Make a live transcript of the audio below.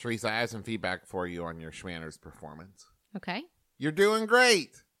Teresa, I have some feedback for you on your Schmanners performance. Okay. You're doing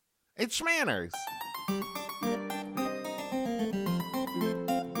great. It's Schmanners.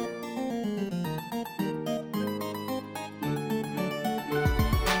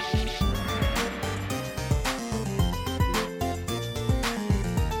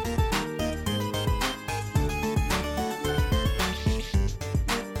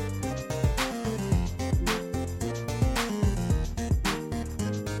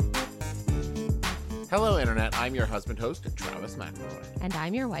 Hello, Internet. I'm your husband host, Travis McElroy. And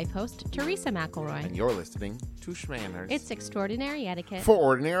I'm your wife host, Teresa McElroy. And you're listening to Schmanners. It's extraordinary etiquette. For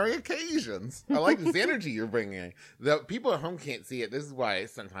ordinary occasions. I like this energy you're bringing. The people at home can't see it. This is why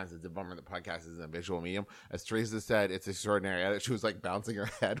sometimes it's a bummer the podcast is a visual medium. As Teresa said, it's extraordinary etiquette. She was like bouncing her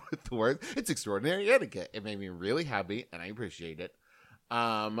head with the words. It's extraordinary etiquette. It made me really happy, and I appreciate it.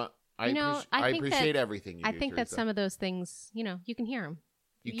 I appreciate everything you do, I think Teresa. that some of those things, you can hear them.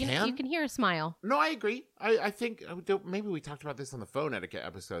 You can? You can hear a smile. No, I agree. I think maybe we talked about this on the phone etiquette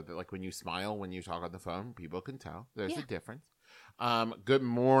episode, that like when you smile, when you talk on the phone, people can tell. There's a difference. Good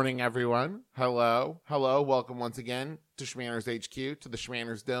morning, everyone. Hello. Welcome once again to Schmanners HQ, to the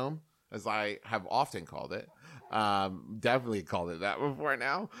Schmanners Dome, as I have often called it. Definitely called it that before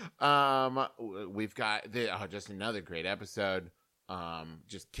now. We've got just another great episode.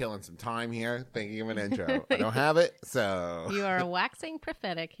 Just killing some time here, thinking of an intro. I don't have it, so You are waxing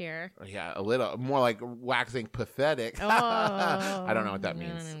prophetic here. Yeah, a little more like waxing pathetic. Oh, I don't know what that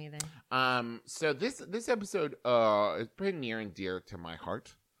means. I don't know either. So this episode is pretty near and dear to my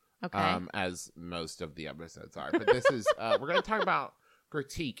heart. Okay. As most of the episodes are. But this is we're going to talk about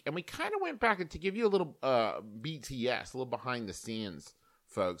critique, and we kind of went back, and to give you a little BTS, a little behind the scenes,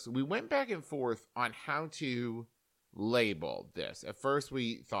 folks. We went back and forth on how to label this. At first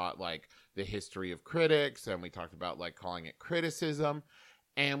we thought like the history of critics, and we talked about like calling it criticism,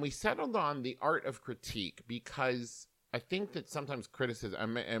 and we settled on the art of critique, because I think that sometimes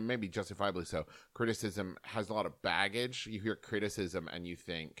criticism, and maybe justifiably so, criticism has a lot of baggage. You hear criticism and you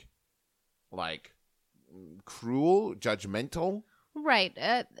think like cruel, judgmental. Right.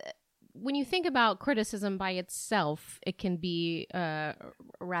 When you think about criticism by itself, it can be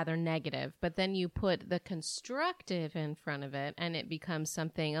rather negative, but then you put the constructive in front of it and it becomes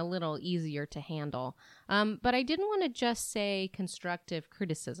something a little easier to handle. But I didn't want to just say constructive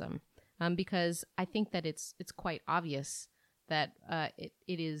criticism, because I think that it's quite obvious that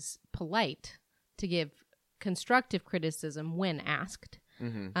it is polite to give constructive criticism when asked.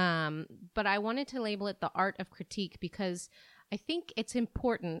 Mm-hmm. But I wanted to label it the art of critique, because I think it's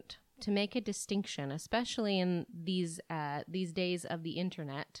important to make a distinction, especially in these days of the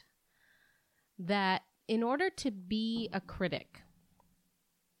internet, that in order to be a critic...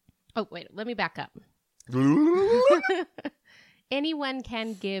 Oh, wait, let me back up. Anyone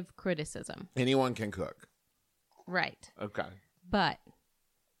can give criticism. Anyone can cook. Right. Okay. But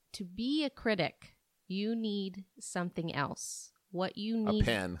to be a critic, you need something else. What you need... A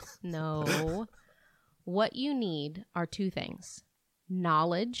pen. No. What you need are two things: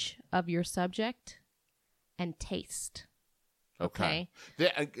 knowledge of your subject and taste. Okay.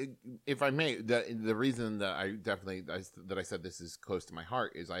 If I may, the reason that I said this is close to my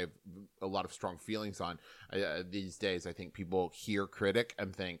heart is I have a lot of strong feelings on these days. I think people hear critic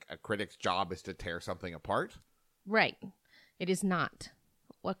and think a critic's job is to tear something apart. Right. It is not.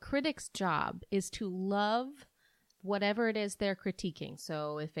 A critic's job is to love whatever it is they're critiquing.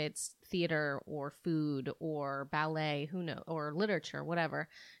 So if it's theater or food or ballet, who knows, or literature, whatever,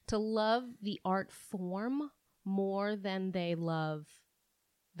 to love the art form more than they love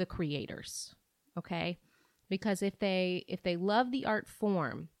the creators. Okay? Because if they love the art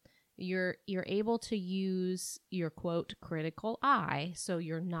form, you're able to use your, quote, critical eye, so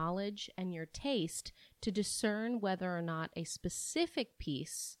your knowledge and your taste, to discern whether or not a specific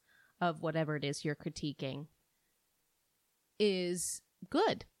piece of whatever it is you're critiquing is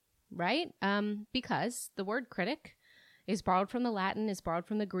good, right? Because the word critic is borrowed from the Latin, is borrowed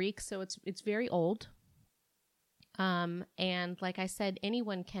from the Greek, so it's very old. And like I said,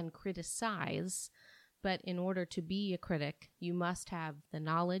 anyone can criticize, but in order to be a critic, you must have the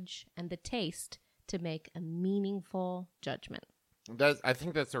knowledge and the taste to make a meaningful judgment. I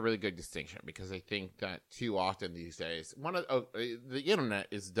think that's a really good distinction, because I think that too often these days, the internet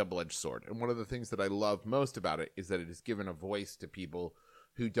is a double-edged sword. And one of the things that I love most about it is that it has given a voice to people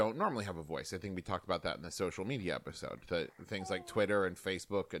who don't normally have a voice. I think we talked about that in the social media episode. Things like Twitter and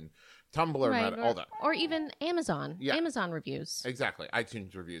Facebook and Tumblr, right, all that. Or even Amazon. Yeah. Amazon reviews. Exactly.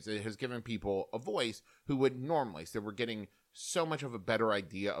 iTunes reviews. It has given people a voice who would normally. So we're getting so much of a better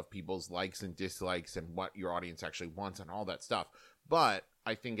idea of people's likes and dislikes and what your audience actually wants and all that stuff. But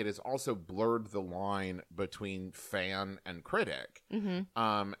I think it has also blurred the line between fan and critic.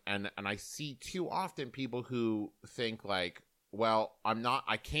 Mm-hmm. And I see too often people who think like, well,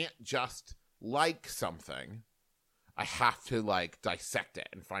 I can't just like something. I have to like dissect it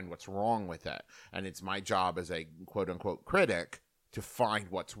and find what's wrong with it. And it's my job as a quote unquote critic to find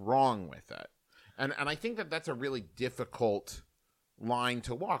what's wrong with it. And I think that that's a really difficult line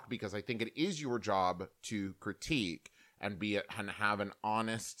to walk, because I think it is your job to critique and have an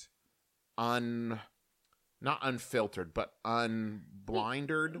honest, not unfiltered, but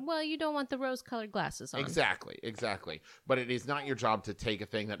unblindered. Well, you don't want the rose-colored glasses on. Exactly. But it is not your job to take a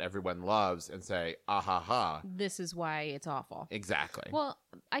thing that everyone loves and say, ah ha ha. This is why it's awful. Exactly. Well,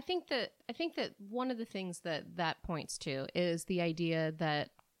 I think that one of the things that points to is the idea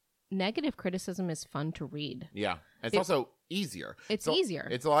that negative criticism is fun to read. Yeah. It's also easier. It's easier.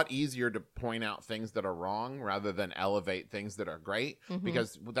 It's a lot easier to point out things that are wrong rather than elevate things that are great,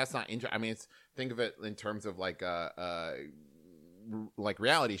 because that's not interesting. I mean, think of it in terms of like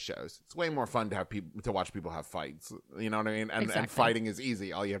reality shows. It's way more fun to watch people have fights. You know what I mean? And fighting is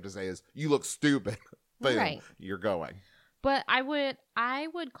easy. All you have to say is, you look stupid. Boom, right. You're going. But I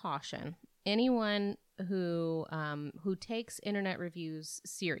would caution anyone who takes internet reviews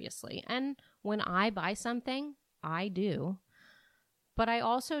seriously. And when I buy something, I do. But I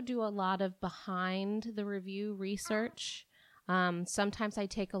also do a lot of behind the review research. Sometimes I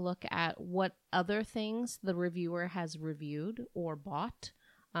take a look at what other things the reviewer has reviewed or bought.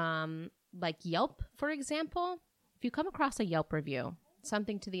 Like Yelp, for example. If you come across a Yelp review,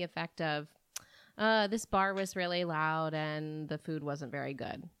 something to the effect of, this bar was really loud and the food wasn't very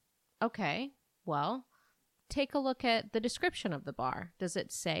good. Okay, well, take a look at the description of the bar. Does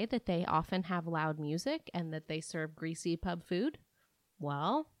it say that they often have loud music and that they serve greasy pub food?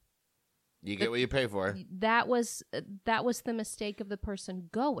 Well, you get what you pay for. That was the mistake of the person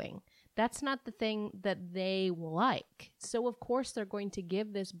going. That's not the thing that they like. So of course they're going to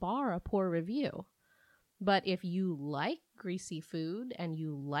give this bar a poor review. But if you like greasy food and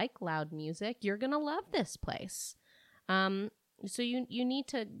you like loud music, you're going to love this place. So you need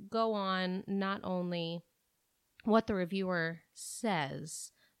to go on not only what the reviewer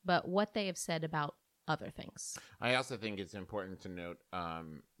says, but what they have said about other things. I also think it's important to note,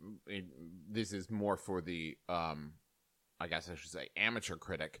 this is more for the, I guess I should say, amateur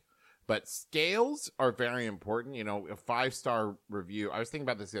critic, but scales are very important. You know, a 5-star review. I was thinking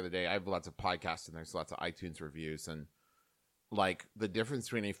about this the other day. I have lots of podcasts and there's lots of iTunes reviews, and like the difference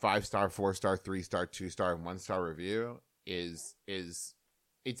between a 5-star, 4-star, 3-star, 2-star, and 1-star review is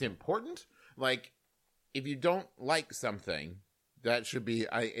it's important. Like, if you don't like something, that should be,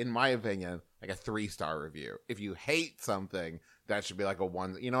 in my opinion, like a 3-star review. If you hate something, that should be like a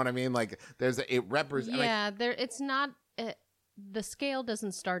 1. You know what I mean? Like, it represents. Yeah, it's not. The scale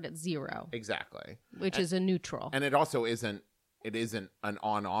doesn't start at 0. Exactly. Which is a neutral. And it also isn't an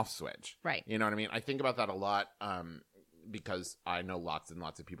on-off switch. Right. You know what I mean? I think about that a lot, because I know lots and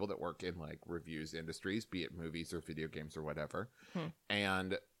lots of people that work in like reviews industries, be it movies or video games or whatever.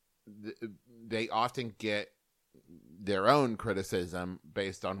 And they often get their own criticism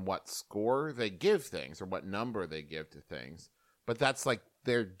based on what score they give things or what number they give to things. But that's like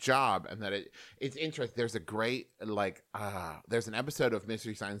their job, and that it's interesting. There's a great, there's an episode of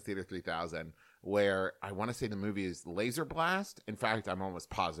Mystery Science Theater 3000 where I want to say the movie is Laser Blast. In fact, I'm almost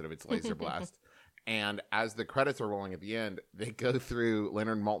positive it's Laser Blast. And as the credits are rolling at the end, they go through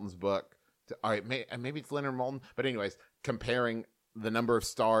Leonard Maltin's book. Maybe it's Leonard Maltin, but anyways, comparing the number of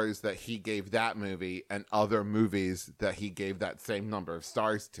stars that he gave that movie and other movies that he gave that same number of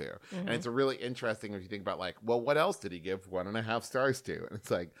stars to. And it's a really interesting if you think about like, well, what else did he give 1.5 stars to? And it's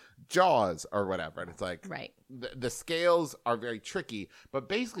like Jaws or whatever. And it's like, right. The scales are very tricky, but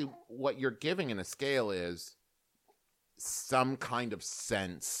basically what you're giving in a scale is some kind of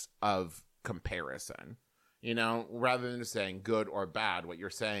sense of comparison, you know, rather than just saying good or bad. What you're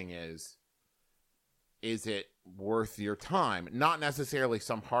saying is it worth your time? Not necessarily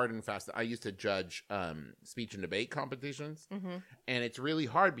some hard and fast. I used to judge speech and debate competitions, and it's really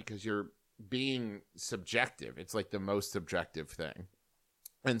hard because you're being subjective. It's like the most subjective thing.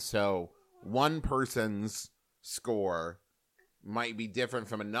 And so one person's score might be different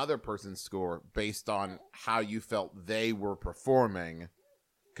from another person's score based on how you felt they were performing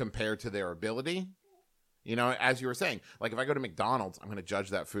compared to their ability. You know, as you were saying, like if I go to McDonald's, I'm going to judge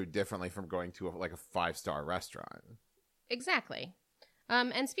that food differently from going to a 5-star restaurant. Exactly.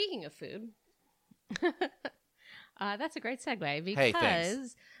 And speaking of food, that's a great segue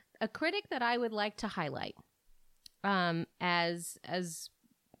because a critic that I would like to highlight, as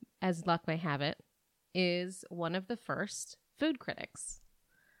luck may have it, is one of the first food critics.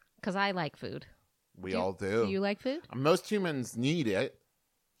 Because I like food. We all do. Do you like food? Most humans need it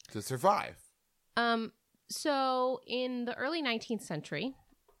to survive. So in the early 19th century,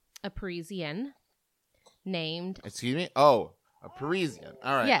 a Parisian named... Excuse me? Oh, a Parisian.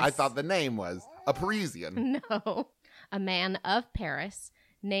 All right. Yes. I thought the name was a Parisian. No. A man of Paris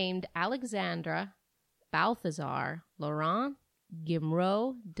named Alexandre Balthazar Laurent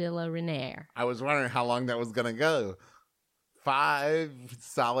Gimraud de la Reynière. I was wondering how long that was going to go. 5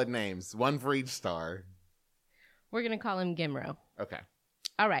 solid names, 1 for each star. We're going to call him Gimraud. Okay.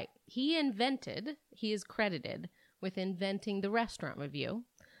 All right. He is credited with inventing the restaurant review,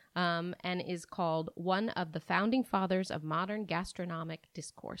 and is called one of the founding fathers of modern gastronomic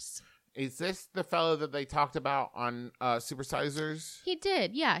discourse. Is this the fellow that they talked about on Supersizers? He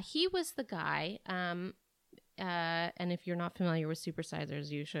did, yeah. He was the guy. And if you're not familiar with Supersizers,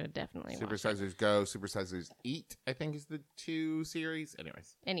 you should definitely watch it. Supersizers Go, Supersizers Eat, I think is the 2 series.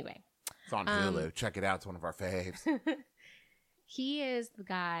 Anyway. It's on Hulu. Check it out. It's one of our faves. He is the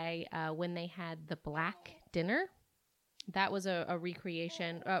guy when they had the black dinner. That was a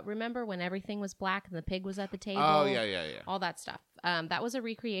recreation. Remember when everything was black and the pig was at the table? Oh, yeah. All that stuff. That was a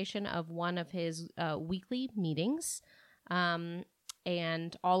recreation of one of his weekly meetings.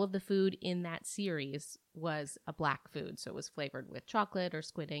 And all of the food in that series was a black food. So it was flavored with chocolate or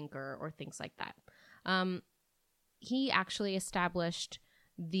squid ink or things like that. He actually established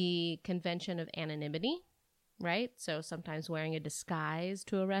the convention of anonymity, right? So sometimes wearing a disguise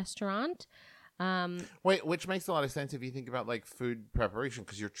to a restaurant. Wait, which makes a lot of sense if you think about like food preparation,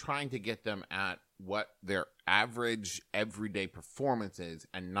 because you're trying to get them at what their average everyday performance is,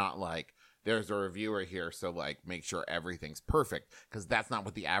 and not like there's a reviewer here, so like make sure everything's perfect, because that's not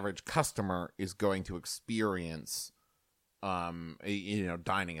what the average customer is going to experience, dining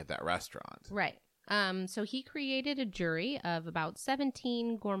at that restaurant. Right. So he created a jury of about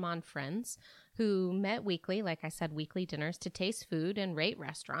 17 gourmand friends who met weekly, like I said, weekly dinners to taste food and rate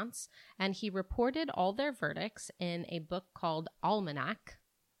restaurants. And he reported all their verdicts in a book called Almanac,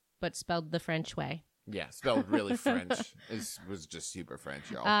 but spelled the French way. Yeah, spelled really French. It was just super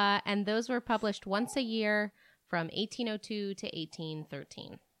French, y'all. And those were published once a year from 1802 to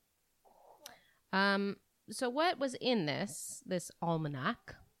 1813. So what was in this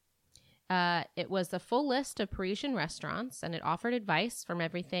almanac? It was the full list of Parisian restaurants, and it offered advice from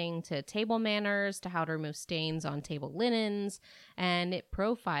everything to table manners to how to remove stains on table linens, and it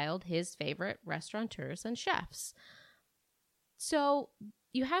profiled his favorite restaurateurs and chefs. So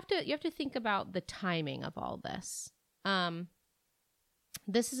you have to think about the timing of all this.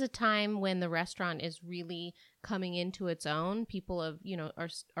 This is a time when the restaurant is really coming into its own. People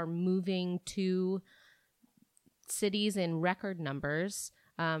are moving to cities in record numbers.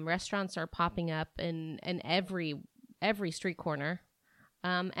 Restaurants are popping up in every street corner.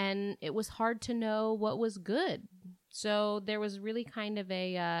 And it was hard to know what was good. So there was really kind of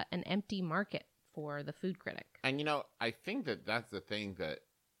an empty market for the food critic. And, I think that's the thing that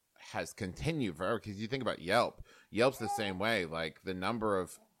has continued forever, because you think about Yelp. Yelp's the same way. Like, the number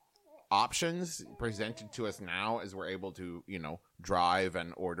of options presented to us now as we're able to, drive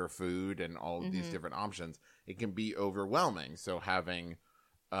and order food and all these different options, it can be overwhelming. So having...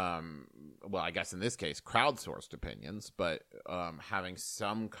 I guess in this case, crowdsourced opinions, but having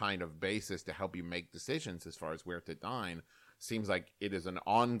some kind of basis to help you make decisions as far as where to dine seems like it is an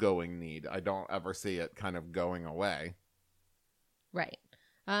ongoing need. I don't ever see it kind of going away. Right.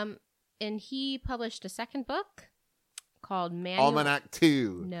 And he published a second book called Almanac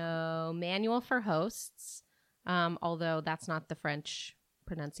 2. No, Manual for Hosts, although that's not the French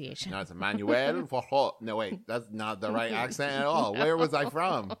pronunciation. No, it's a manuel for hot. No, wait, that's not the right accent at all. Where was I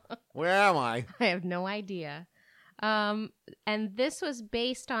from? Where am I? I have no idea. And this was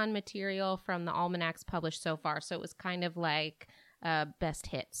based on material from the almanacs published so far. So it was kind of like best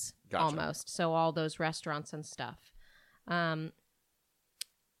hits, Gotcha. Almost. So all those restaurants and stuff.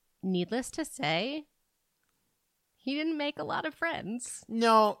 Needless to say, he didn't make a lot of friends.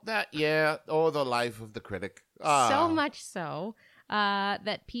 No, the life of the critic. So much so.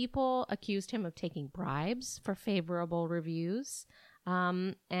 That people accused him of taking bribes for favorable reviews.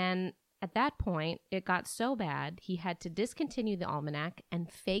 And at that point, it got so bad, he had to discontinue the almanac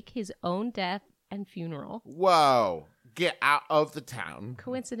and fake his own death and funeral. Whoa. Get out of the town.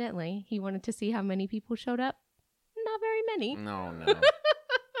 Coincidentally, he wanted to see how many people showed up. Not very many. No.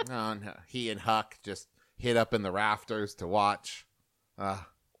 No. He and Huck just hid up in the rafters to watch.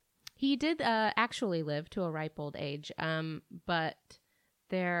 He did actually live to a ripe old age, but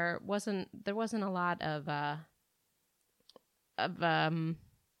there wasn't a lot of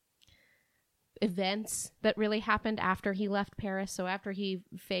events that really happened after he left Paris. So after he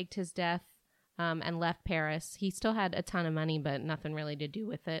faked his death and left Paris, he still had a ton of money, but nothing really to do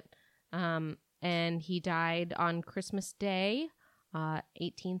with it. And he died on Christmas Day,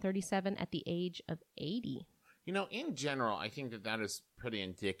 1837, at the age of 80. You know, in general, I think that is pretty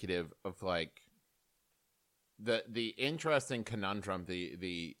indicative of like the interesting conundrum,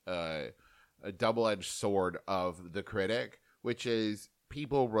 the a double-edged sword of the critic, which is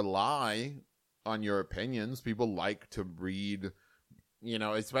people rely on your opinions. People like to read, you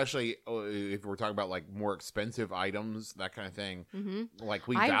know, especially if we're talking about like more expensive items, that kind of thing. Mm-hmm. Like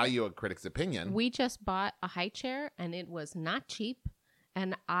we value a critic's opinion. We just bought a high chair and it was not cheap.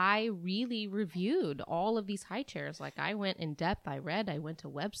 And I really reviewed all of these high chairs. Like I went in depth. I read. I went to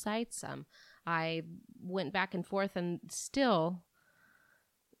websites. I went back and forth, and still,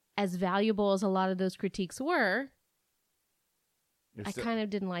 as valuable as a lot of those critiques were, I kind of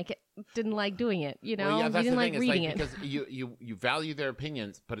didn't like it. Didn't like doing it. You know, well, yeah, that's didn't the like thing. reading it's like, it because you value their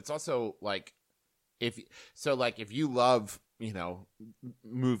opinions, but it's also like if you love, you know,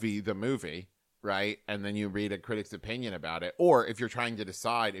 the movie. Right, and then you read a critic's opinion about it, or if you're trying to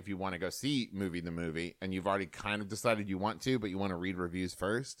decide if you want to go see the movie, and you've already kind of decided you want to, but you want to read reviews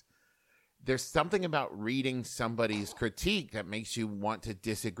first. There's something about reading somebody's critique that makes you want to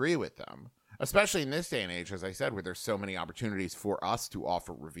disagree with them, especially in this day and age, as I said, where there's so many opportunities for us to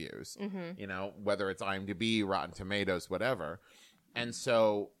offer reviews. Mm-hmm. You know, whether it's IMDb, Rotten Tomatoes, whatever, and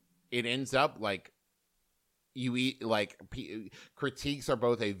so it ends up like. Critiques are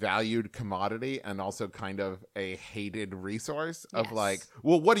both a valued commodity and also kind of a hated resource of Yes. like,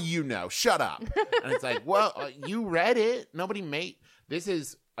 well, what do you know? Shut up. And it's like, well, you read it. Nobody made this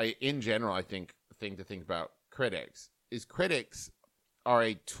is in general. I think thing to think about critics is critics are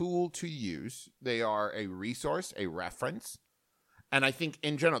a tool to use. They are a resource, a reference, and I think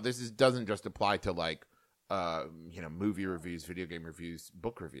in general doesn't just apply to like. You know, movie reviews, video game reviews,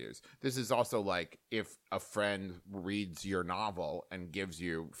 book reviews. This is also like if a friend reads your novel and gives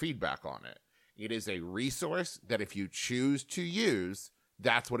you feedback on it. It is a resource that if you choose to use,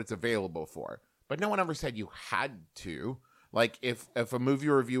 that's what it's available for. But no one ever said you had to. Like if a movie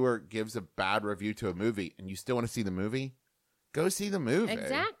reviewer gives a bad review to a movie and you still want to see the movie, go see the movie.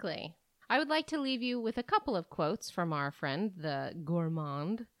 Exactly. I would like to leave you with a couple of quotes from our friend, the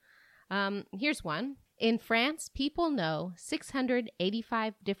gourmand. Here's one. In France, people know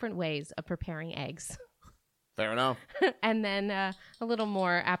 685 different ways of preparing eggs. Fair enough. And then a little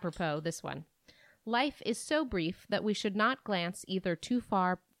more apropos, this one. Life is so brief that we should not glance either too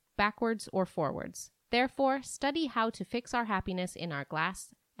far backwards or forwards. Therefore, study how to fix our happiness in our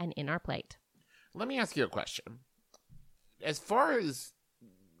glass and in our plate. Let me ask you a question. As far as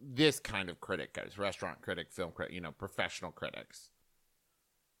this kind of critic goes, restaurant critic, film critic, you know, professional critics,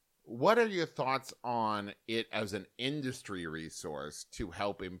 what are your thoughts on it as an industry resource to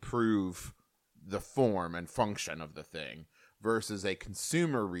help improve the form and function of the thing versus a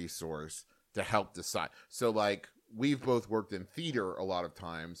consumer resource to help decide? So, like, we've both worked in theater a lot of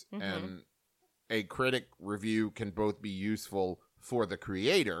times, Mm-hmm. and a critic review can both be useful for the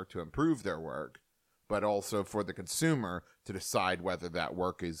creator to improve their work, but also for the consumer to decide whether that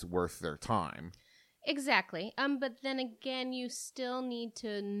work is worth their time. Exactly. But then again, you still need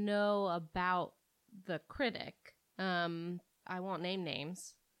to know about the critic. I won't name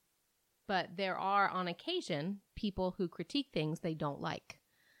names, but there are on occasion people who critique things they don't like.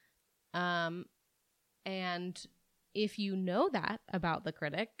 And if you know that about the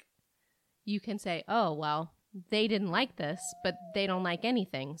critic, you can say, oh, well, they didn't like this, but they don't like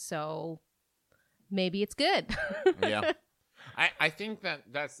anything, so maybe it's good. Yeah. I think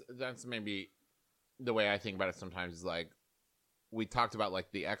that's maybe the way I think about it sometimes is like we talked about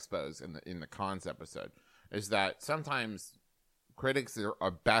like the expos in the cons episode is that sometimes critics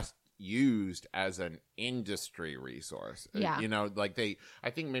are best used as an industry resource. Yeah. You know, like I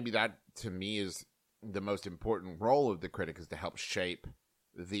think maybe that to me is the most important role of the critic is to help shape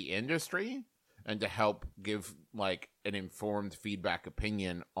the industry and to help give like an informed feedback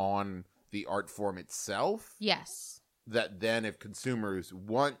opinion on the art form itself. Yes. That then if consumers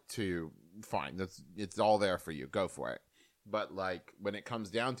want to, fine, it's all there for you, go for it. But like when it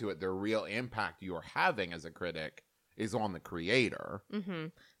comes down to it, the real impact you're having as a critic is on the creator. Mm-hmm.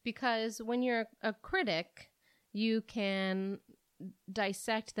 Because when you're a critic, you can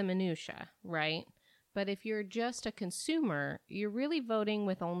dissect the minutia, right? But if you're just a consumer, you're really voting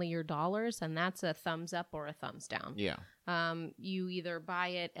with only your dollars, and that's a thumbs up or a thumbs down. Yeah. You either buy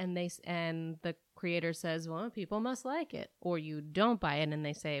it and the creator says, well, people must like it, or you don't buy it and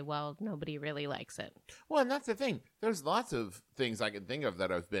they say, well, nobody really likes it. Well, and that's the thing. There's lots of things I can think of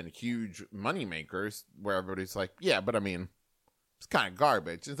that have been huge money makers where everybody's like, yeah, but I mean, it's kind of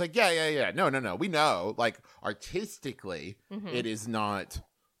garbage. It's like, yeah. No. We know, like, artistically, it is not,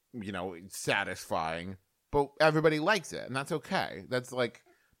 satisfying, but everybody likes it, and that's okay. That's like,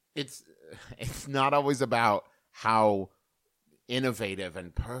 it's not always about how innovative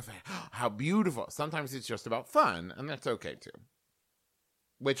and perfect, how beautiful. Sometimes it's just about fun, and that's okay too.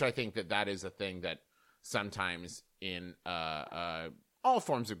 Which I think that is a thing that sometimes in all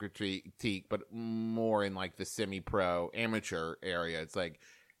forms of critique, but more in like the semi-pro amateur area, it's like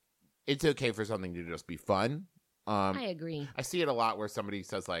it's okay for something to just be fun. I agree. I see it a lot where somebody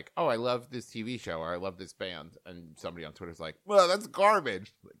says like, "Oh, I love this TV show," or "I love this band," and somebody on Twitter's like, "Well, that's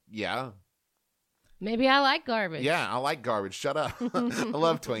garbage." Like, yeah. Maybe I like garbage. Yeah, I like garbage. Shut up. I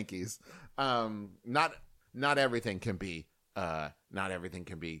love Twinkies. Not everything can be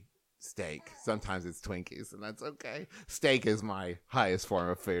steak. Sometimes it's Twinkies, and that's okay. Steak is my highest form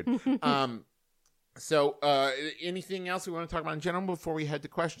of food. So anything else we want to talk about in general before we head to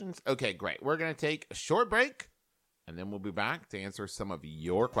questions? Okay, great. We're going to take a short break, and then we'll be back to answer some of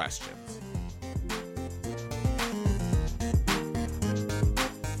your questions.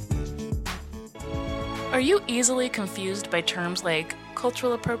 Are you easily confused by terms like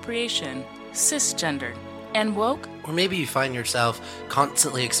cultural appropriation, cisgender, and woke? Or maybe you find yourself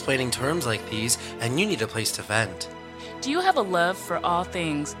constantly explaining terms like these and you need a place to vent. Do you have a love for all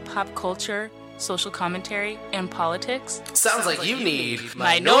things pop culture, social commentary, and politics? Sounds like you need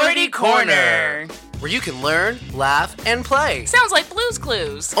Minority Corner, where you can learn, laugh, and play. Sounds like Blue's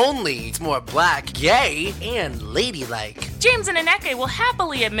Clues. Only it's more black, gay, and ladylike. James and Aneke will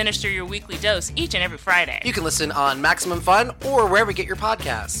happily administer your weekly dose each and every Friday. You can listen on Maximum Fun or wherever you get your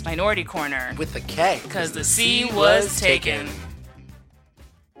podcasts. Minority Corner. With the K. Because the C was taken.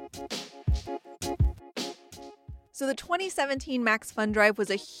 So the 2017 Max Fun Drive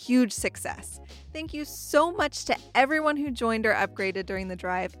was a huge success. Thank you so much to everyone who joined or upgraded during the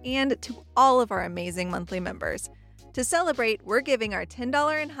drive and to all of our amazing monthly members. To celebrate, we're giving our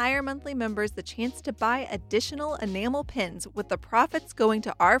 $10 and higher monthly members the chance to buy additional enamel pins with the profits going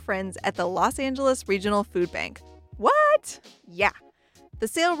to our friends at the Los Angeles Regional Food Bank. What? Yeah. The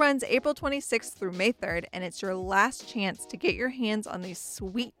sale runs April 26th through May 3rd, and it's your last chance to get your hands on these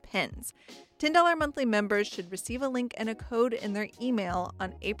sweet pins. $10 monthly members should receive a link and a code in their email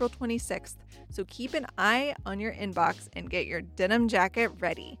on April 26th, so keep an eye on your inbox and get your denim jacket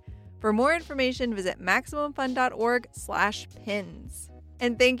ready. For more information, visit MaximumFun.org/pins.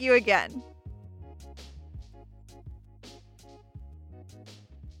 And thank you again.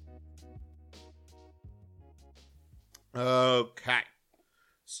 Okay.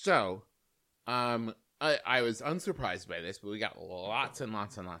 So, I was unsurprised by this, but we got lots and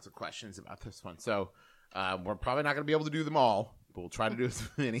lots and lots of questions about this one. So, we're probably not going to be able to do them all, but we'll try to do as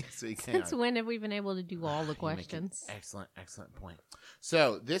many as we can. Since when have we been able to do all the questions? Excellent point.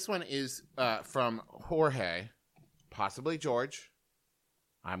 So, this one is from Jorge, possibly George.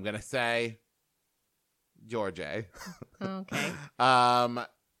 I'm going to say George. Okay.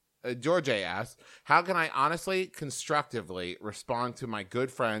 George asks, how can I honestly, constructively respond to my good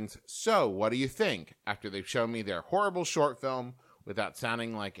friends, "So, what do you think?" after they've shown me their horrible short film without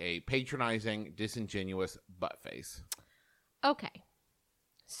sounding like a patronizing, disingenuous buttface? Okay.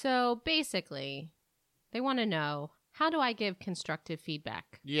 So, basically, they want to know, how do I give constructive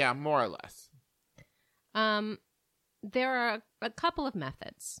feedback? Yeah, more or less. There are a couple of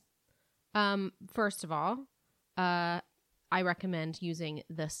methods. First of all, I recommend using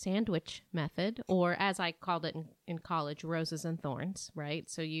the sandwich method, or as I called it in college, roses and thorns, right?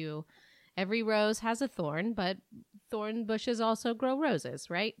 So every rose has a thorn, but thorn bushes also grow roses,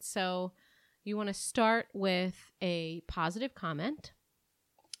 right? So you want to start with a positive comment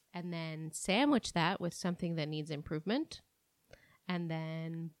and then sandwich that with something that needs improvement. And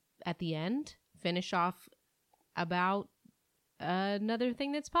then at the end, finish off about another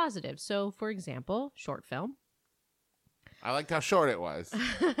thing that's positive. So for example, short film. I liked how short it was.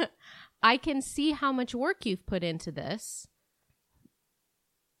 I can see how much work you've put into this.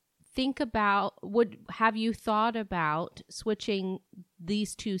 Have you thought about switching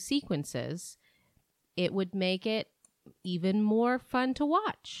these two sequences? It would make it even more fun to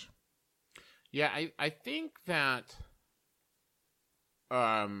watch. Yeah, I think that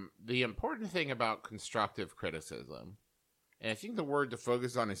the important thing about constructive criticism, and I think the word to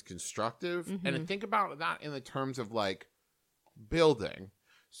focus on is constructive, and I think about that in the terms of like building.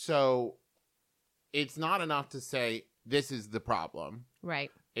 So it's not enough to say this is the problem.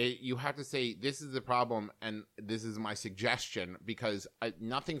 Right. You have to say, this is the problem and this is my suggestion, because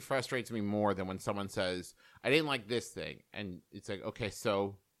nothing frustrates me more than when someone says, I didn't like this thing. And it's like, okay,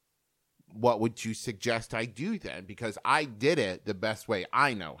 so what would you suggest I do then? Because I did it the best way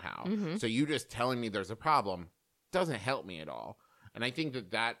I know how. Mm-hmm. So you just telling me there's a problem doesn't help me at all. And I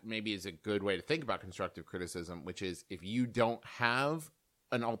think that maybe is a good way to think about constructive criticism, which is if you don't have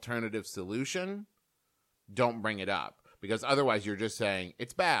an alternative solution, don't bring it up. Because otherwise you're just saying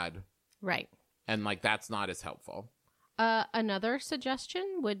it's bad. Right. And like that's not as helpful. Another suggestion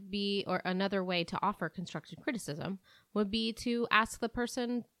would be, or another way to offer constructive criticism would be to ask the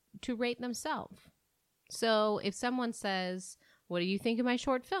person to rate themselves. So if someone says, what do you think of my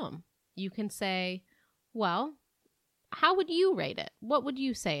short film? You can say, well, how would you rate it? What would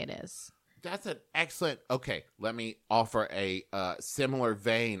you say it is? That's an excellent, okay, let me offer a similar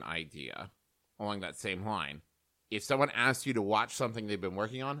vein idea along that same line. If someone asks you to watch something they've been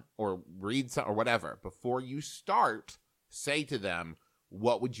working on or read or whatever, before you start, say to them,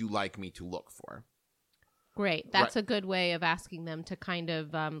 what would you like me to look for? Great. That's a good way of asking them to kind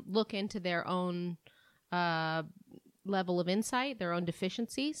of look into their own level of insight, their own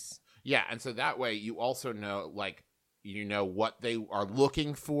deficiencies. Yeah, and so that way you also know, like, you know what they are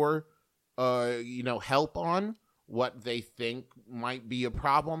looking for, help on, what they think might be a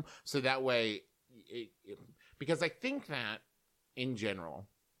problem. So that way, because I think that, in general,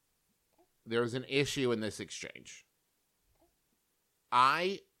 there's an issue in this exchange.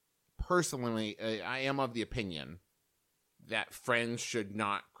 I personally, I am of the opinion that friends should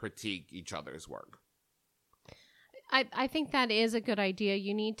not critique each other's work. I think that is a good idea.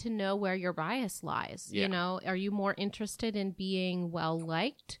 You need to know where your bias lies. Yeah. You know, are you more interested in being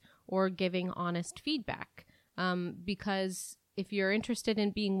well-liked or giving honest feedback? Because if you're interested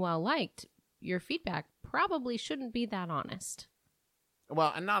in being well-liked, your feedback probably shouldn't be that honest.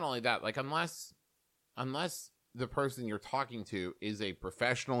 Well, and not only that, like unless the person you're talking to is a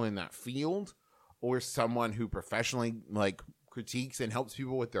professional in that field or someone who professionally like critiques and helps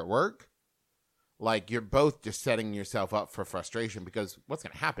people with their work, like you're both just setting yourself up for frustration, because what's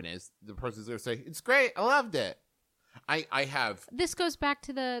going to happen is the person's going to say, it's great, I loved it. I have... This goes back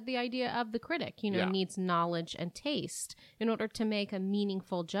to the idea of the critic, needs knowledge and taste in order to make a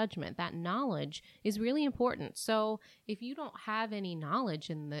meaningful judgment. That knowledge is really important. So if you don't have any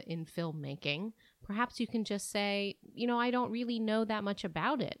knowledge in filmmaking, perhaps you can just say, I don't really know that much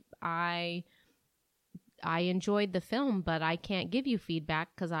about it. I enjoyed the film, but I can't give you feedback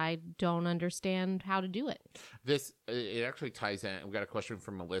because I don't understand how to do it. It actually ties in. We've got a question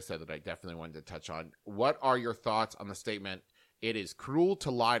from Melissa that I definitely wanted to touch on. What are your thoughts on the statement, it is cruel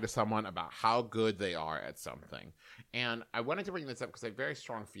to lie to someone about how good they are at something? And I wanted to bring this up because I have very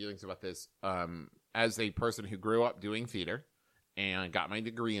strong feelings about this. As a person who grew up doing theater and got my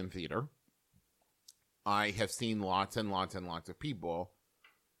degree in theater, I have seen lots and lots and lots of people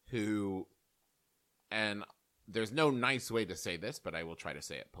who... And there's no nice way to say this, but I will try to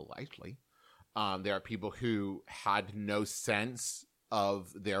say it politely. There are people who had no sense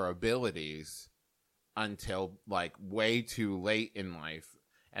of their abilities until like way too late in life.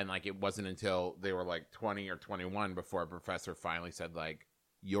 And like it wasn't until they were like 20 or 21 before a professor finally said like,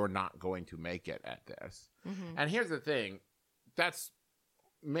 you're not going to make it at this. Mm-hmm. And here's the thing.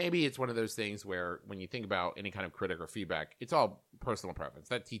 Maybe it's one of those things where when you think about any kind of critic or feedback, it's all personal preference.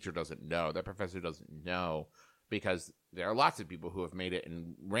 That teacher doesn't know. That professor doesn't know, because there are lots of people who have made it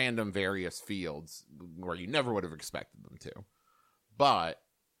in random various fields where you never would have expected them to. But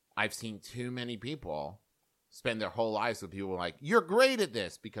I've seen too many people spend their whole lives with people like, you're great at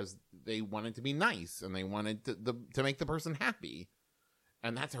this, because they wanted to be nice and they wanted to make the person happy.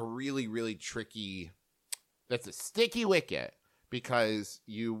 And that's a really, really tricky, that's a sticky wicket. Because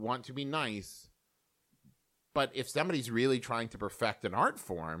you want to be nice, but if somebody's really trying to perfect an art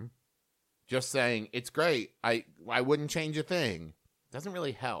form, just saying it's great, I wouldn't change a thing, doesn't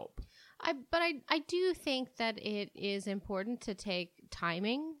really help. But I do think that it is important to take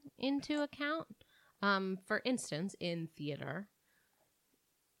timing into account. For instance, in theater,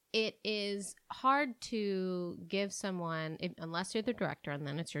 it is hard to give someone, unless you're the director, and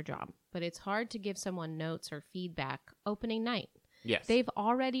then it's your job, but it's hard to give someone notes or feedback opening night. Yes. They've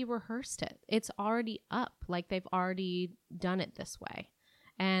already rehearsed it. It's already up. Like they've already done it this way.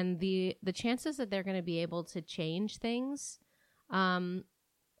 And the chances that they're going to be able to change things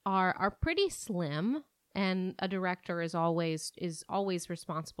are pretty slim. And a director is always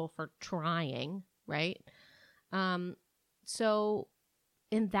responsible for trying, right? So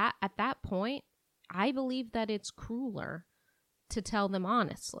at that point, I believe that it's crueler to tell them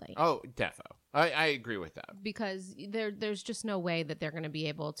honestly. Oh, defo. I agree with that. because there's just no way that they're going to be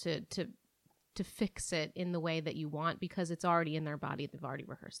able to fix it in the way that you want, because it's already in their body. They've already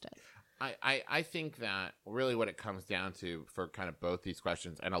rehearsed it. I think that really what it comes down to for kind of both these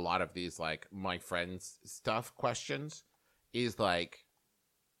questions and a lot of these like my friends stuff questions is like,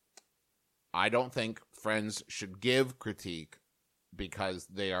 I don't think friends should give critique because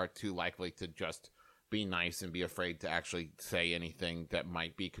they are too likely to just be nice and be afraid to actually say anything that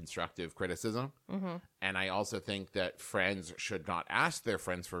might be constructive criticism. Mm-hmm. And I also think that friends should not ask their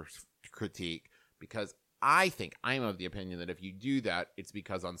friends for critique, because I think I'm of the opinion that if you do that, it's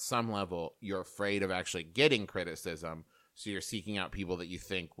because on some level you're afraid of actually getting criticism. So you're seeking out people that you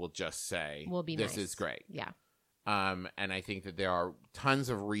think will just say, Will be this nice. is great. Yeah. And I think that there are tons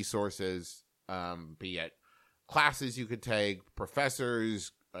of resources, be it classes you could take,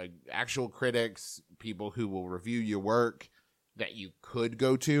 professors, actual critics, people who will review your work that you could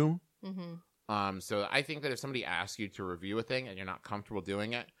go to. Mm-hmm. So I think that if somebody asks you to review a thing and you're not comfortable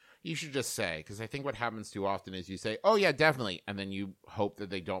doing it, you should just say, because I think what happens too often is you say, oh yeah, definitely. And then you hope that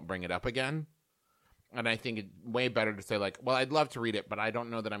they don't bring it up again. And I think it's way better to say like, well, I'd love to read it, but I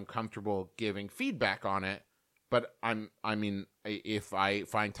don't know that I'm comfortable giving feedback on it. But I mean, if I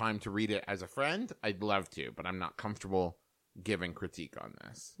find time to read it as a friend, I'd love to, but I'm not comfortable giving critique on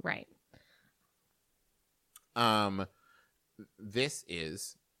this. Right. This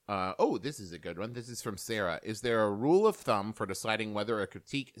is this is a good one. This is from Sarah. Is there a rule of thumb for deciding whether a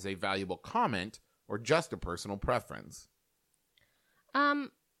critique is a valuable comment or just a personal preference? I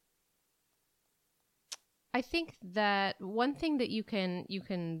think that one thing that you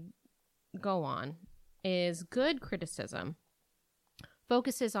can go on is good criticism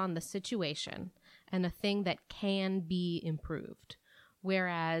focuses on the situation and a thing that can be improved,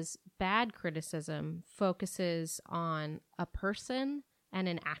 whereas bad criticism focuses on a person and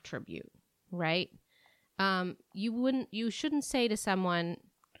an attribute, right? You shouldn't say to someone,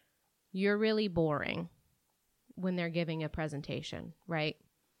 you're really boring when they're giving a presentation, right?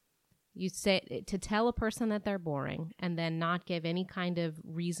 You say to tell a person that they're boring and then not give any kind of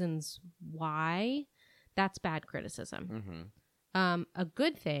reasons why, that's bad criticism. Mm-hmm. A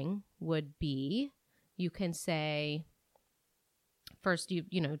good thing would be you can say, first you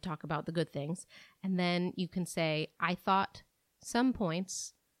talk about the good things, and then you can say, I thought some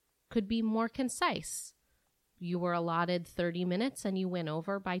points could be more concise. You were allotted 30 minutes and you went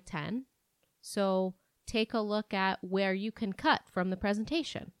over by 10. So take a look at where you can cut from the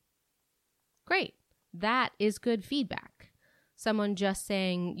presentation. Great. That is good feedback. Someone just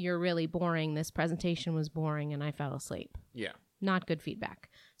saying, you're really boring, this presentation was boring, and I fell asleep. Yeah. Not good feedback.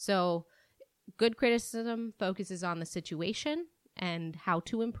 So good criticism focuses on the situation and how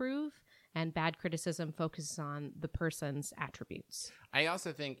to improve, and bad criticism focuses on the person's attributes. I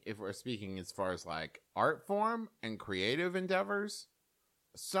also think if we're speaking as far as like art form and creative endeavors,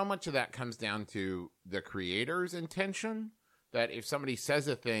 so much of that comes down to the creator's intention, that if somebody says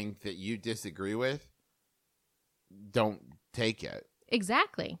a thing that you disagree with, don't take it.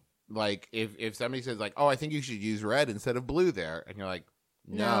 Exactly. Like if somebody says like, oh, I think you should use red instead of blue there, and you're like,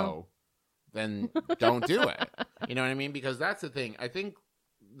 no. Then don't do it. You know what I mean? Because that's the thing. I think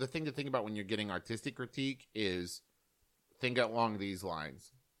the thing to think about when you're getting artistic critique is think along these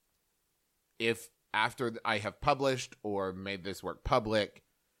lines. If after I have published or made this work public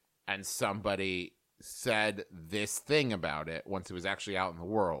and somebody said this thing about it once it was actually out in the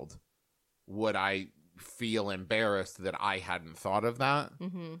world, would I feel embarrassed that I hadn't thought of that?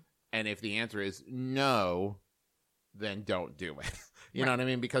 Mm-hmm. And if the answer is no, then don't do it. You know what I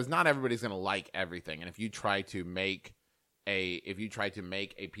mean? Because not everybody's going to like everything. And if you try to make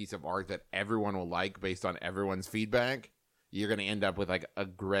a piece of art that everyone will like based on everyone's feedback, you're going to end up with like a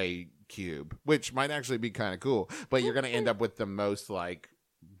gray cube, which might actually be kind of cool, but you're going to end up with the most like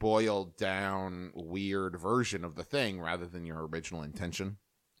boiled down weird version of the thing rather than your original intention.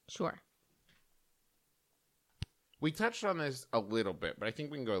 Sure. We touched on this a little bit, but I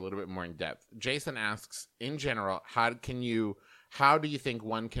think we can go a little bit more in depth. Jason asks, in general, how do you think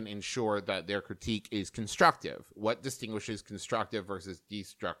one can ensure that their critique is constructive? What distinguishes constructive versus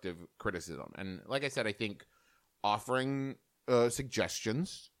destructive criticism? And like I said, I think offering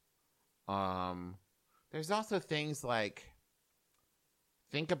suggestions. There's also things like,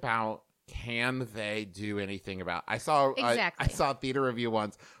 think about, can they do anything about? I saw a theater review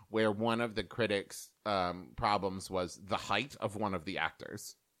once where one of the critics' problems was the height of one of the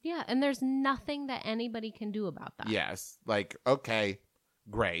actors. Yeah, and there's nothing that anybody can do about that. Yes, like, okay,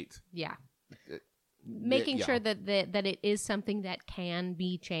 great. Yeah. Making sure that it is something that can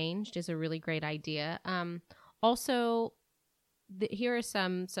be changed is a really great idea. Also, here are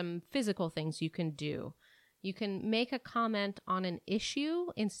some physical things you can do. You can make a comment on an issue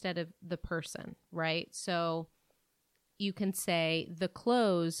instead of the person, right? So you can say the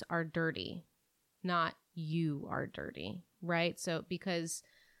clothes are dirty, not you are dirty, right? So because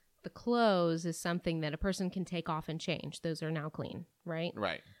the clothes is something that a person can take off and change. Those are now clean, right?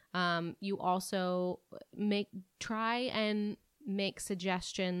 Right. You also try and make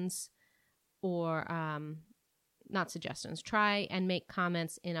suggestions or not suggestions. Try and make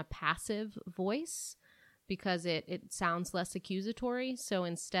comments in a passive voice because it sounds less accusatory. So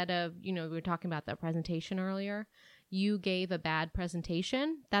instead of, we were talking about that presentation earlier, you gave a bad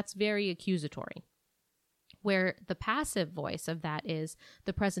presentation, that's very accusatory. Where the passive voice of that is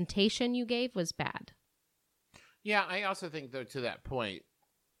the presentation you gave was bad. Yeah, I also think, though, to that point,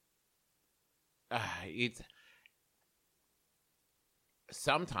 it's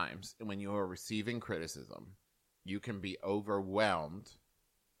sometimes when you are receiving criticism, you can be overwhelmed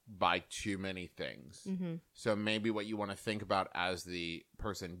by too many things. Mm-hmm. So maybe what you want to think about as the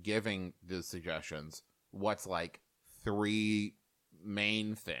person giving the suggestions, what's like 3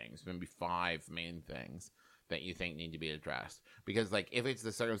 main things, maybe 5 main things that you think need to be addressed. Because like if it's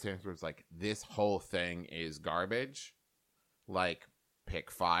the circumstance where it's like this whole thing is garbage, like pick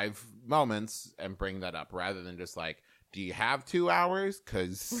 5 moments and bring that up rather than just like, do you have 2 hours?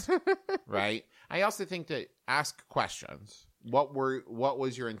 Because right. I also think that ask questions. What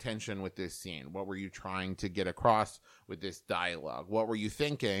was your intention with this scene? What were you trying to get across with this dialogue? What were you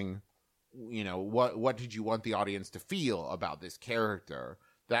thinking? What did you want the audience to feel about this character?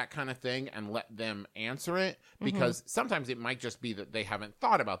 That kind of thing, and let them answer it, because sometimes it might just be that they haven't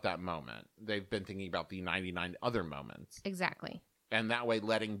thought about that moment. They've been thinking about the 99 other moments. Exactly. And that way,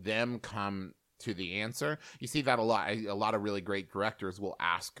 letting them come to the answer. You see that a lot. A lot of really great directors will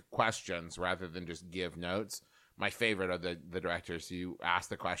ask questions rather than just give notes. My favorite are the directors who ask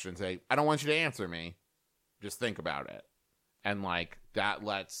the question, say, I don't want you to answer me. Just think about it. And like that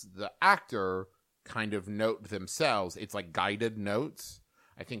lets the actor kind of note themselves. It's like guided notes.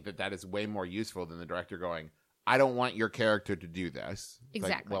 I think that is way more useful than the director going, I don't want your character to do this. It's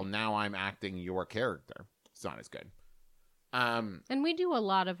exactly. Like, well, now I'm acting your character. It's not as good. And we do a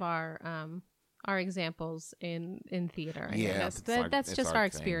lot of our examples in theater. That's just our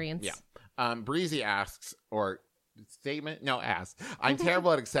experience. Yeah. Breezy asks, or statement? No, asks. I'm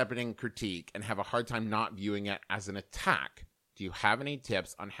terrible at accepting critique and have a hard time not viewing it as an attack. Do you have any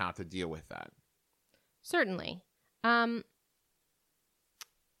tips on how to deal with that? Certainly.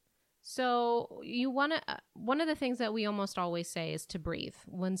 So you want to, one of the things that we almost always say is to breathe.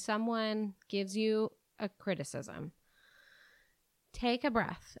 When someone gives you a criticism, take a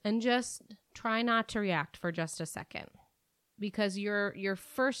breath and just try not to react for just a second, because your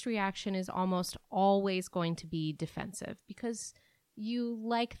first reaction is almost always going to be defensive because you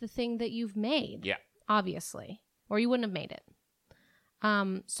like the thing that you've made. Yeah. Obviously, or you wouldn't have made it.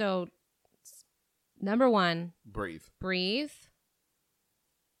 So number 1, breathe.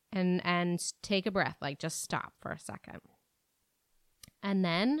 And take a breath, like just stop for a second. And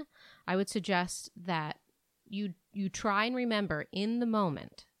then I would suggest that you try and remember in the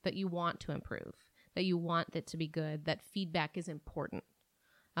moment that you want to improve, that you want it to be good, that feedback is important,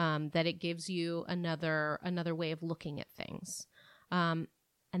 that it gives you another way of looking at things. And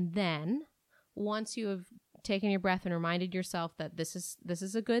then once you have taken your breath and reminded yourself that this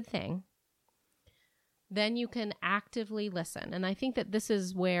is a good thing, then you can actively listen. And I think that this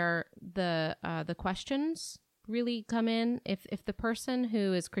is where the questions really come in. If the person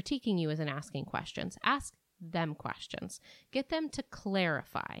who is critiquing you isn't asking questions, ask them questions. Get them to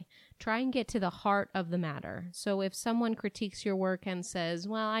clarify. Try and get to the heart of the matter. So if someone critiques your work and says,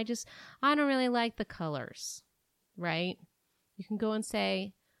 well, I don't really like the colors, right? You can go and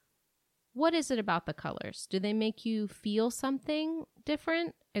say, what is it about the colors? Do they make you feel something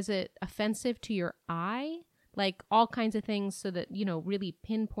different? Is it offensive to your eye? Like all kinds of things, so that, really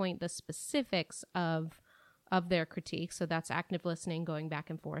pinpoint the specifics of their critique. So that's active listening, going back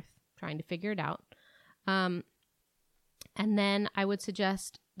and forth, trying to figure it out. And then I would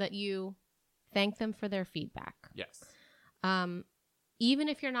suggest that you thank them for their feedback. Yes. Even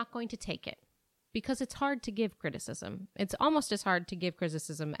if you're not going to take it. Because it's hard to give criticism. It's almost as hard to give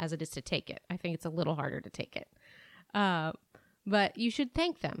criticism as it is to take it. I think it's a little harder to take it. But you should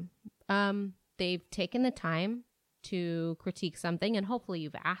thank them. They've taken the time to critique something, and hopefully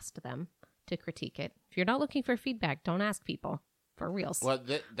you've asked them to critique it. If you're not looking for feedback, don't ask people, for reals. Well,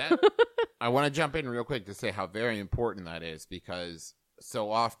 that I want to jump in real quick to say how very important that is, because so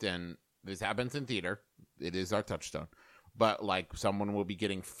often this happens in theater. It is our touchstone. But like someone will be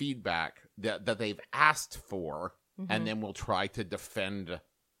getting feedback that they've asked for, and then will try to defend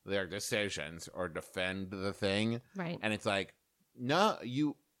their decisions or defend the thing. Right. And it's like, no,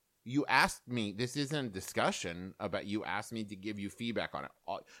 you asked me. This isn't a discussion about, you asked me to give you feedback on it.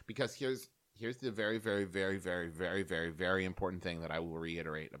 Because here's the very, very, very, very, very, very, very important thing that I will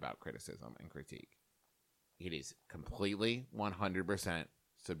reiterate about criticism and critique. It is completely 100%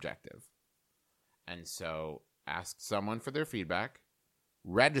 subjective. And so ask someone for their feedback,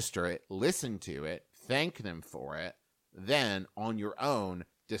 register it, listen to it, thank them for it, then on your own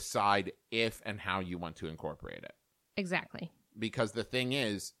decide if and how you want to incorporate it. Exactly. Because the thing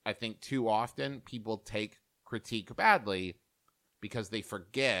is, I think too often people take critique badly because they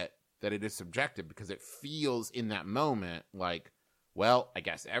forget that it is subjective, because it feels in that moment like, well, I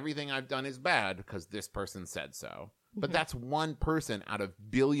guess everything I've done is bad because this person said so. But that's one person out of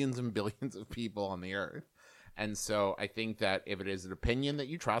billions and billions of people on the earth. And so I think that if it is an opinion that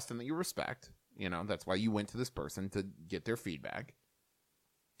you trust and that you respect, that's why you went to this person to get their feedback,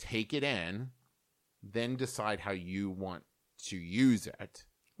 take it in, then decide how you want to use it.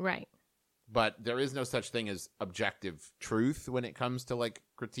 Right. But there is no such thing as objective truth when it comes to like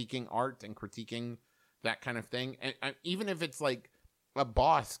critiquing art and critiquing that kind of thing. And even if it's like a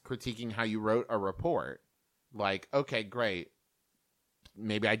boss critiquing how you wrote a report, like, okay, great.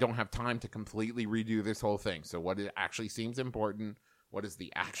 Maybe I don't have time to completely redo this whole thing. So what actually seems important? What is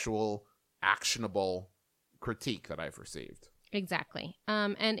the actual actionable critique that I've received? Exactly.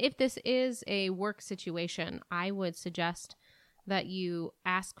 And if this is a work situation, I would suggest that you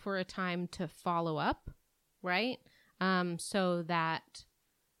ask for a time to follow up, right? So that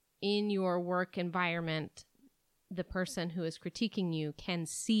in your work environment, the person who is critiquing you can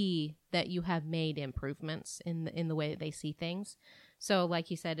see that you have made improvements in the way that they see things. So like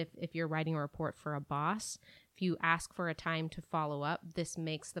you said, if you're writing a report for a boss, if you ask for a time to follow up, this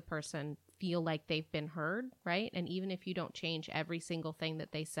makes the person feel like they've been heard, right? And even if you don't change every single thing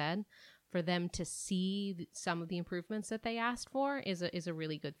that they said, for them to see some of the improvements that they asked for is a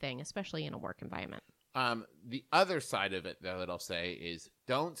really good thing, especially in a work environment. The other side of it that I'll say is,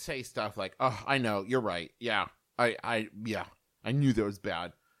 don't say stuff like, "Oh, I know, you're right. Yeah, I knew that was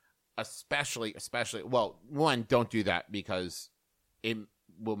bad." Especially, well, one, don't do that because it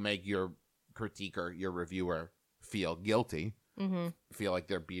will make your critiquer, your reviewer, feel guilty, feel like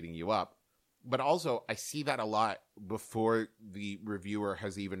they're beating you up. But also, I see that a lot before the reviewer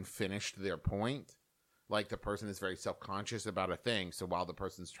has even finished their point. Like, the person is very self-conscious about a thing, so while the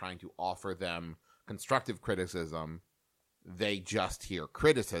person's trying to offer them constructive criticism, they just hear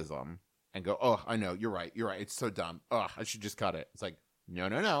criticism and go, "Oh, I know, you're right, it's so dumb. Oh, I should just cut it." It's like,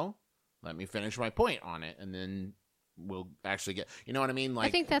 no. Let me finish my point on it, and then we'll actually get, you know what I mean? Like,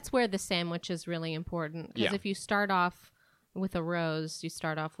 I think that's where the sandwich is really important. Because if you start off with a rose, you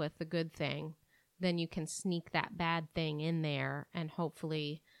start off with a good thing, then you can sneak that bad thing in there. And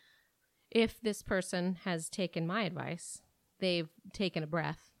hopefully, if this person has taken my advice, they've taken a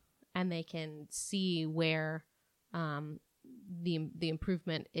breath and they can see where the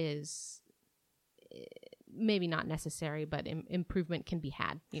improvement is maybe not necessary, but improvement can be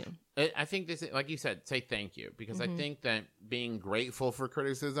had. I think this, like you said, say thank you, because I think that being grateful for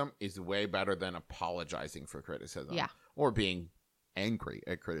criticism is way better than apologizing for criticism. Yeah. Or being angry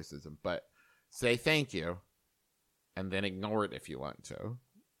at criticism. But say thank you and then ignore it if you want to.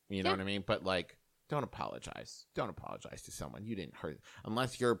 You know what I mean? But like, don't apologize. Don't apologize to someone. You didn't hurt.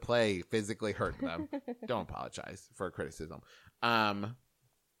 Unless your play physically hurt them. Don't apologize for criticism.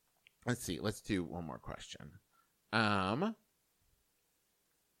 Let's see. Let's do one more question.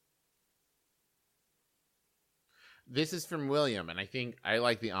 This is from William, and I think I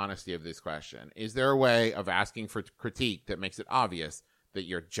like the honesty of this question. Is there a way of asking for critique that makes it obvious that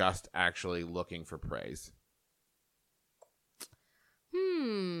you're just actually looking for praise?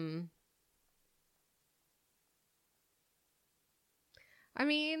 I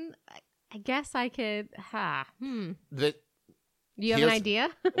mean, I guess I could. Do you have an idea?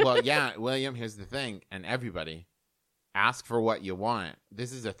 Well, yeah, William, here's the thing, and everybody, ask for what you want.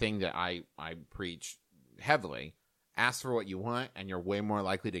 This is a thing that I preach heavily. Ask for what you want, and you're way more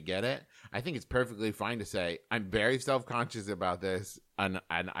likely to get it. I think it's perfectly fine to say, I'm very self-conscious about this, and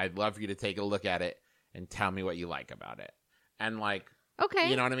I'd love for you to take a look at it and tell me what you like about it. And, like, okay,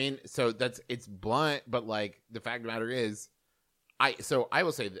 you know what I mean? So it's blunt, but, like, the fact of the matter is, I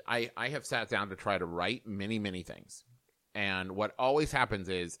will say that I have sat down to try to write many, many things. And what always happens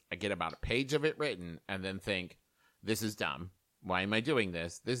is I get about a page of it written and then think, this is dumb. Why am I doing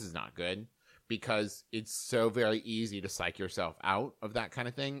this? This is not good. Because it's so very easy to psych yourself out of that kind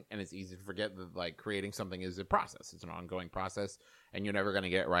of thing. And it's easy to forget that, like, creating something is a process. It's an ongoing process. And you're never going to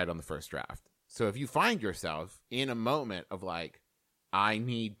get it right on the first draft. So if you find yourself in a moment of like, I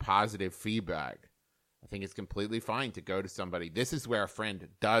need positive feedback, I think it's completely fine to go to somebody. This is where a friend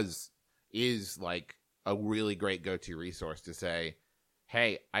is like a really great go-to resource to say,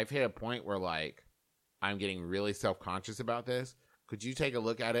 hey, I've hit a point where like I'm getting really self-conscious about this. Could you take a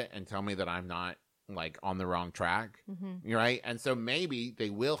look at it and tell me that I'm not like on the wrong track? Mm-hmm. Right? And so maybe they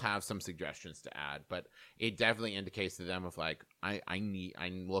will have some suggestions to add, but it definitely indicates to them of like,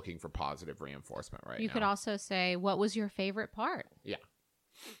 I'm looking for positive reinforcement right now. You could also say, what was your favorite part? Yeah.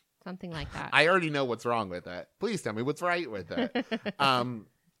 Something like that. I already know what's wrong with it. Please tell me what's right with it.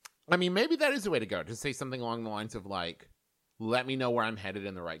 I mean, maybe that is the way to go. Just say something along the lines of like, let me know where I'm headed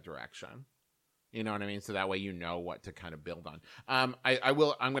in the right direction. You know what I mean? So that way you know what to kind of build on. I'm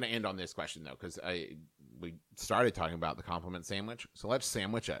going to end on this question though, because we started talking about the compliment sandwich. So let's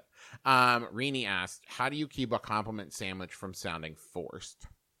sandwich it. Rini asked, how do you keep a compliment sandwich from sounding forced?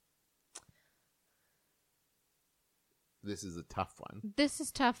 This is a tough one. This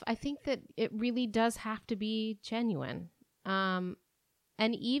is tough. I think that it really does have to be genuine. And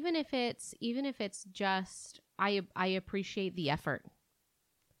even if it's just, I appreciate the effort.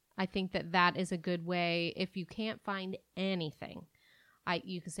 I think that is a good way. If you can't find anything,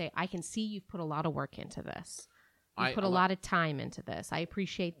 you can say, I can see you've put a lot of work into this. You put a lot of time into this. I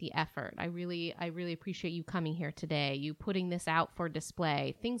appreciate the effort. I really appreciate you coming here today. You putting this out for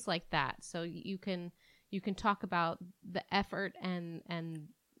display, things like that. So you can talk about the effort and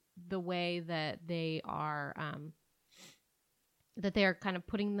the way that they are kind of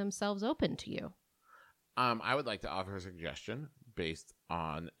putting themselves open to you. I would like to offer a suggestion based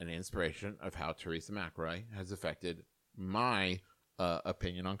on an inspiration of how Teresa McElroy has affected my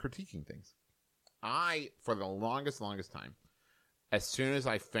opinion on critiquing things. I, for the longest time, as soon as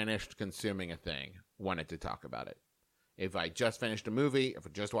I finished consuming a thing, wanted to talk about it. If I just finished a movie, if I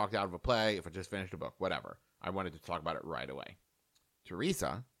just walked out of a play, if I just finished a book, whatever, I wanted to talk about it right away.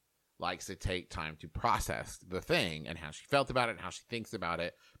 Teresa likes to take time to process the thing and how she felt about it and how she thinks about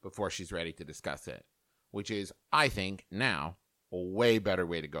it before she's ready to discuss it, which is, I think, now a way better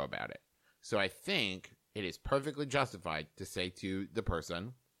way to go about it. So I think it is perfectly justified to say to the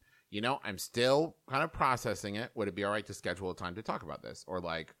person, I'm still kind of processing it. Would it be all right to schedule a time to talk about this? Or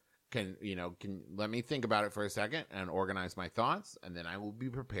like, can let me think about it for a second and organize my thoughts, and then I will be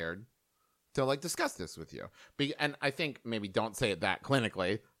prepared to like discuss this with you. And I think maybe don't say it that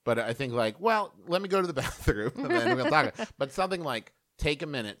clinically, but I think like, well, let me go to the bathroom and then we'll talk. But something like, take a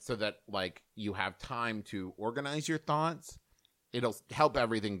minute so that like you have time to organize your thoughts. It'll help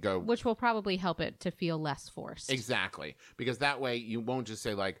everything go. Which will probably help it to feel less forced. Exactly. Because that way you won't just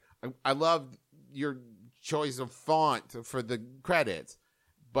say like, I love your choice of font for the credits,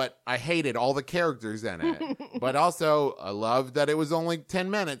 but I hated all the characters in it. But also, I love that it was only 10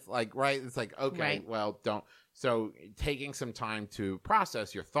 minutes. Like, right? It's like, okay, right. Well, don't. So taking some time to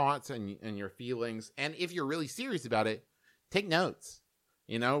process your thoughts and your feelings. And if you're really serious about it, take notes.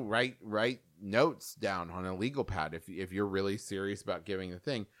 Write notes down on a legal pad if you're really serious about giving the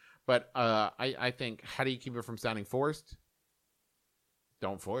thing. But I think, how do you keep it from sounding forced?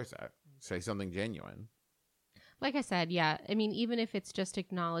 Don't force it. Say something genuine. Like I said, yeah. I mean, even if it's just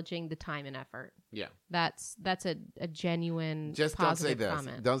acknowledging the time and effort. Yeah. That's a genuine just positive don't say this.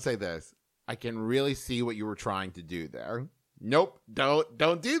 comment. Don't say this. I can really see what you were trying to do there. Nope,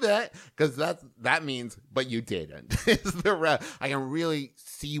 don't do that, because that means, but you didn't. I can really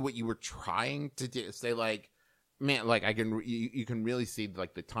see what you were trying to do. Say like, man, like you can really see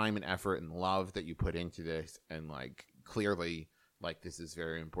like the time and effort and love that you put into this, and like clearly like this is a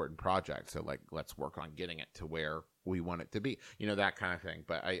very important project. So like let's work on getting it to where we want it to be. That kind of thing.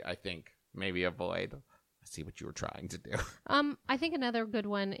 But I think maybe avoid. I see what you were trying to do. I think another good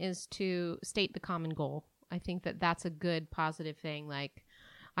one is to state the common goal. I think that's a good positive thing. Like,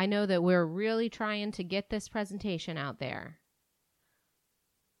 I know that we're really trying to get this presentation out there.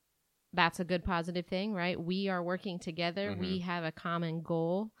 That's a good positive thing, right? We are working together. Mm-hmm. We have a common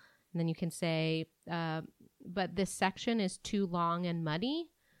goal. And then you can say, but this section is too long and muddy,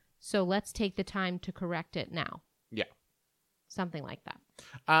 so let's take the time to correct it now. Yeah. Something like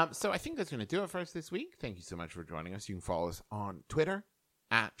that. So I think that's going to do it for us this week. Thank you so much for joining us. You can follow us on Twitter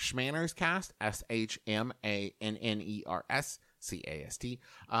at SchMannersCast,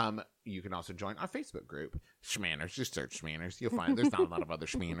 SchMannersCast. You can also join our Facebook group, Schmanners. Just search Schmanners. You'll find there's not a lot of other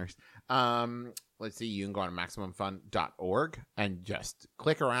Schmanners. Let's see. You can go on MaximumFun.org and just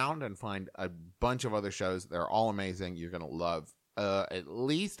click around and find a bunch of other shows. They're all amazing. You're going to love at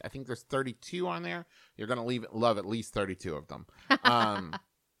least, I think there's 32 on there. You're going to love at least 32 of them.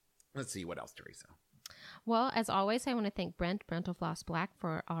 Let's see. What else, Teresa? Well, as always, I want to thank Brent of Lost Black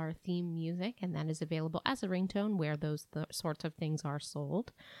for our theme music, and that is available as a ringtone where those sorts of things are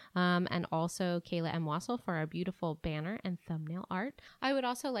sold. And also Kayla M. Wassel for our beautiful banner and thumbnail art. I would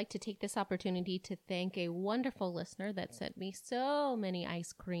also like to take this opportunity to thank a wonderful listener that sent me so many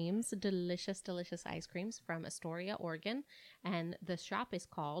ice creams, delicious, delicious ice creams from Astoria, Oregon. And the shop is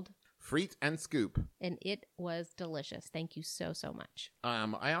called Freet and Scoop. And it was delicious. Thank you so, so much.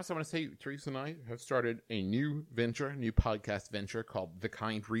 I also want to say Teresa and I have started a new podcast venture called The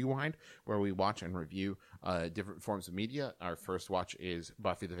Kind Rewind, where we watch and review different forms of media. Our first watch is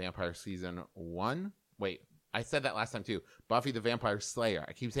Buffy the Vampire Season 1. Wait, I said that last time too. Buffy the Vampire Slayer.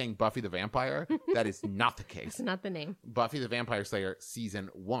 I keep saying Buffy the Vampire. That is not the case. It's not the name. Buffy the Vampire Slayer Season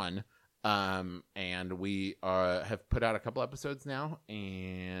 1. And we have put out a couple episodes now,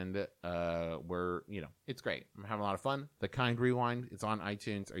 and we're, it's great. I'm having a lot of fun. The Kind Rewind, it's on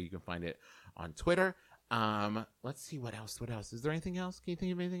iTunes, or you can find it on Twitter. Let's see what else. Is there anything else? Can you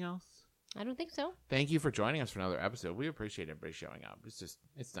think of anything else? I don't think so. Thank you for joining us for another episode. We appreciate everybody showing up.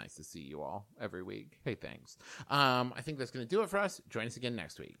 It's nice to see you all every week. Hey, thanks. I think that's going to do it for us. Join us again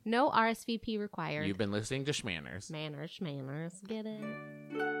next week. No RSVP required. You've been listening to Schmanners. Schmanners. Get it?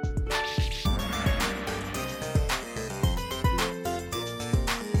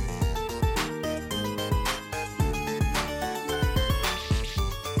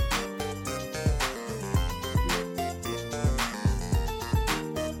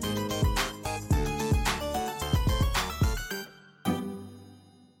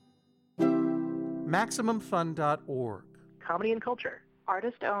 MaximumFun.org. Comedy and culture.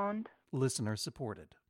 Artist owned. Listener supported.